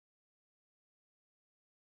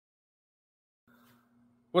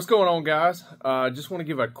What's going on, guys? Just want to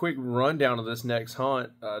give a quick rundown of this next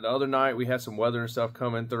hunt. The other night we had some weather and stuff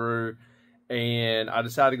coming through, and I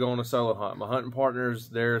decided to go on a solo hunt. My hunting partners,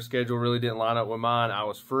 their schedule really didn't line up with mine. I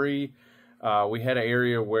was free. We had an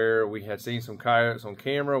area where we had seen some coyotes on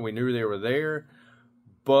camera. We knew they were there,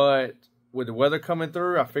 but with the weather coming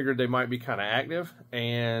through, I figured they might be kind of active,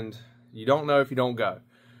 and you don't know if you don't go.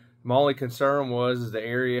 My only concern was the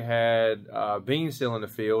area had beans still in the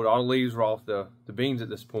field. All the leaves were off the beans at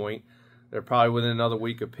this point. They're probably within another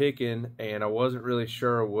week of picking, and I wasn't really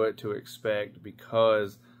sure what to expect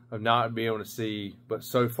because of not being able to see but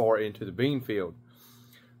so far into the bean field.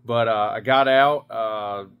 But I got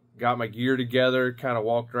out, got my gear together, kind of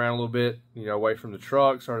walked around a little bit, away from the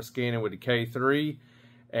truck, started scanning with the K3,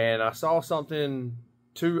 and I saw something,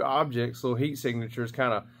 two objects, little heat signatures,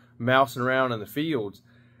 kind of mousing around in the fields.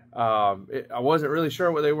 I wasn't really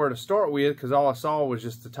sure what they were to start with because all I saw was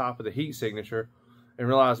just the top of the heat signature and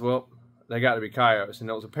realized, well, they got to be coyotes, and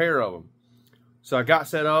there was a pair of them. So I got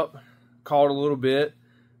set up, called a little bit,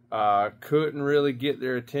 couldn't really get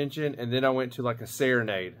their attention, and then I went to like a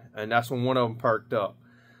serenade, and that's when one of them perked up.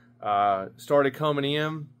 Started coming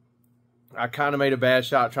in. I kind of made a bad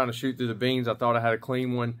shot trying to shoot through the beans. I thought I had a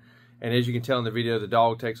clean one, and as you can tell in the video, the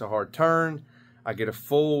dog takes a hard turn. I get a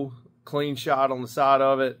full clean shot on the side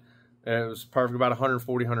of it, and it was perfect, about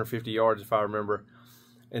 140, 150 yards if I remember.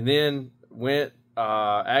 And then went,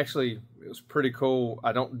 actually it was pretty cool.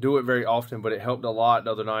 I don't do it very often, but it helped a lot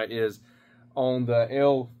the other night. Is on the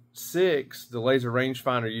L6, the laser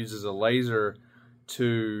rangefinder uses a laser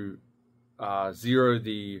to zero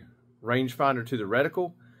the rangefinder to the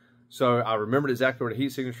reticle. So I remembered exactly where the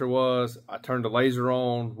heat signature was. I turned the laser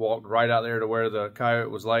on, walked right out there to where the coyote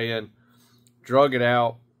was laying, drug it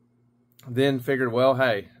out. Then figured, well,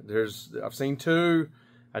 hey, I've seen two.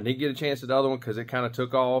 I need to get a chance at the other one because it kind of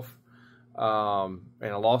took off, and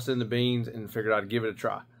I lost it in the beans, and figured I'd give it a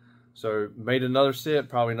try. So made another sit,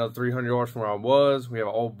 probably another 300 yards from where I was. We have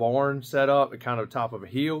an old barn set up at kind of top of a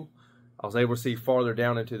hill. I was able to see farther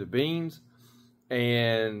down into the beans,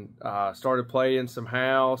 and started playing some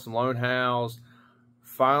house, some lone house.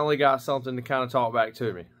 Finally got something to kind of talk back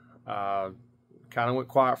to me. Kind of went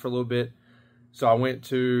quiet for a little bit. So I went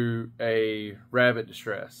to a rabbit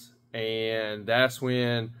distress, and that's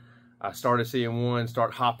when I started seeing one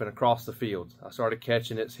start hopping across the fields. I started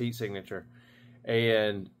catching its heat signature,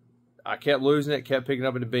 and I kept losing it, kept picking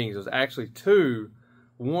up in the beans. There was actually two.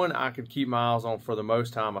 One I could keep my eyes on for the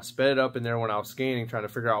most time. I sped up in there when I was scanning, trying to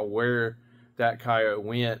figure out where that coyote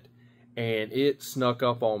went, and it snuck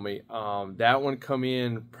up on me. That one come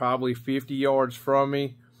in probably 50 yards from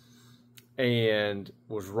me, and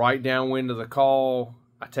was right downwind of the call.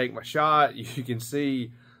 I take my shot. You can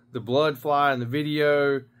see the blood fly in the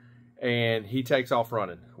video, and he takes off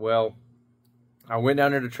running. Well, I went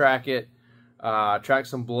down there to track it. Tracked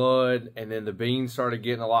some blood, and then the beans started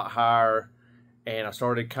getting a lot higher, and I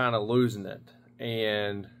started kind of losing it.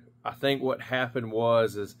 And I think what happened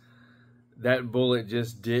is that bullet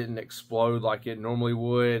just didn't explode like it normally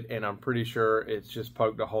would, and I'm pretty sure it's just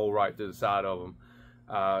poked a hole right through the side of them.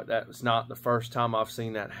 That's not the first time I've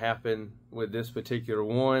seen that happen with this particular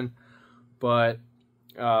one, but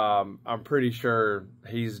I'm pretty sure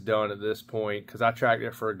he's done at this point because I tracked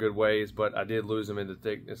it for a good ways, but I did lose him in the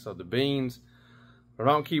thickness of the beans. But I'm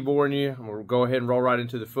not going to keep boring you. I'm going to go ahead and roll right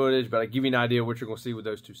into the footage, but I'll give you an idea of what you're going to see with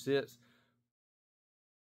those two sits.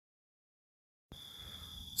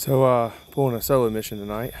 So pulling a solo mission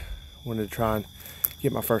tonight. Wanted to try and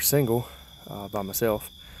get my first single by myself.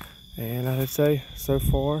 And I'd say so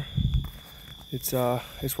far it's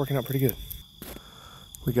working out pretty good.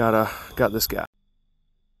 We got this guy.